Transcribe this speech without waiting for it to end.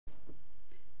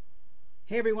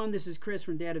Hey everyone, this is Chris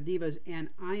from Dad of Divas, and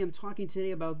I am talking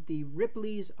today about the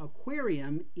Ripley's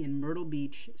Aquarium in Myrtle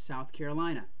Beach, South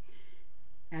Carolina.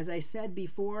 As I said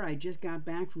before, I just got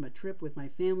back from a trip with my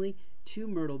family to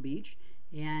Myrtle Beach,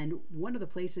 and one of the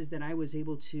places that I was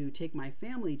able to take my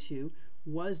family to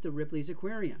was the Ripley's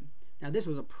Aquarium. Now this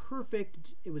was a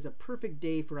perfect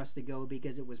day for us to go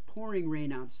because it was pouring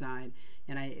rain outside,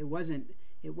 and it wasn't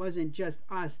just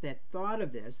us that thought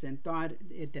of this and thought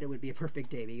that it would be a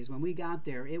perfect day, because when we got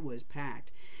there it was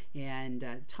packed and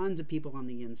tons of people on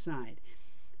the inside.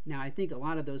 Now I think a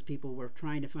lot of those people were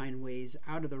trying to find ways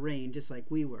out of the rain just like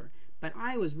we were, but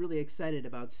I was really excited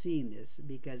about seeing this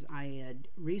because I had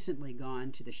recently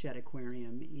gone to the Shed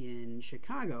Aquarium in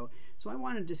Chicago, so I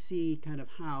wanted to see kind of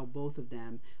how both of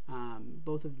them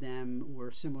were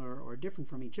similar or different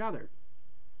from each other.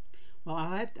 Well,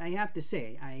 I have to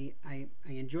say, I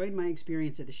enjoyed my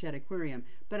experience at the Shed Aquarium,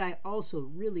 but I also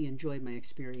really enjoyed my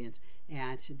experience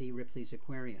at the Ripley's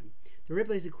Aquarium. The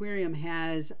Ripley's Aquarium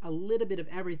has a little bit of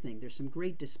everything. There's some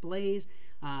great displays,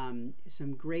 there's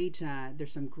some great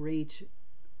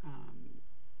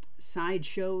side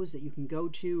shows that you can go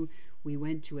to. We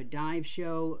went to a dive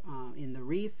show in the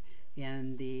reef,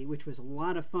 which was a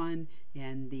lot of fun,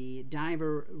 and the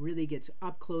diver really gets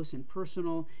up close and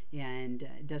personal and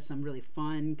does some really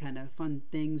fun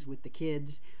things with the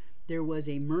kids. There was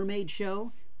a mermaid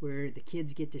show where the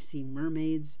kids get to see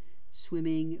mermaids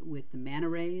swimming with the manta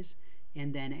rays,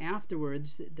 and then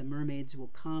afterwards the mermaids will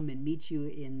come and meet you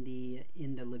in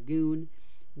the lagoon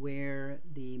where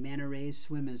the manta rays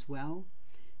swim as well,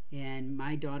 and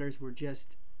my daughters were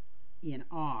just in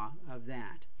awe of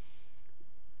that.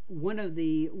 One of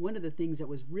the things that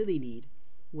was really neat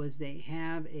was they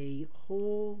have a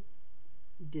whole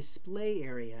display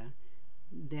area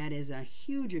that is a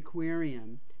huge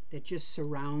aquarium that just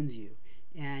surrounds you,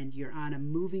 and you're on a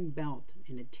moving belt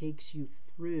and it takes you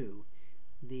through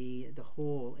the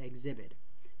whole exhibit.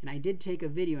 And I did take a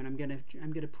video, and I'm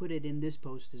gonna put it in this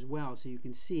post as well so you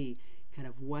can see kind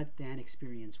of what that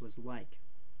experience was like.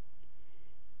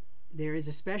 There is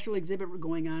a special exhibit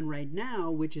going on right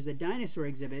now, which is a dinosaur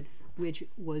exhibit, which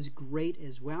was great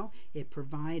as well. It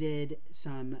provided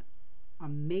some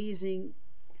amazing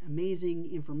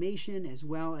information, as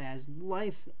well as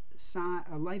life-size,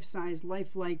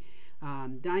 lifelike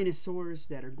dinosaurs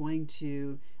that are going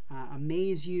to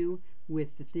amaze you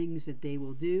with the things that they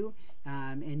will do.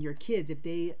 And your kids, if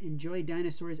they enjoy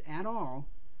dinosaurs at all,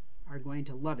 are going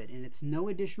to love it. And it's no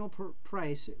additional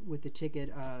price with the ticket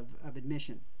of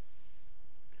admission.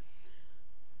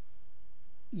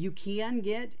 You can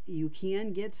get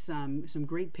some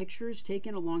great pictures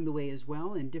taken along the way as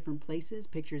well in different places.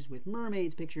 Pictures with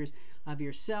mermaids, pictures of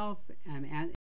yourself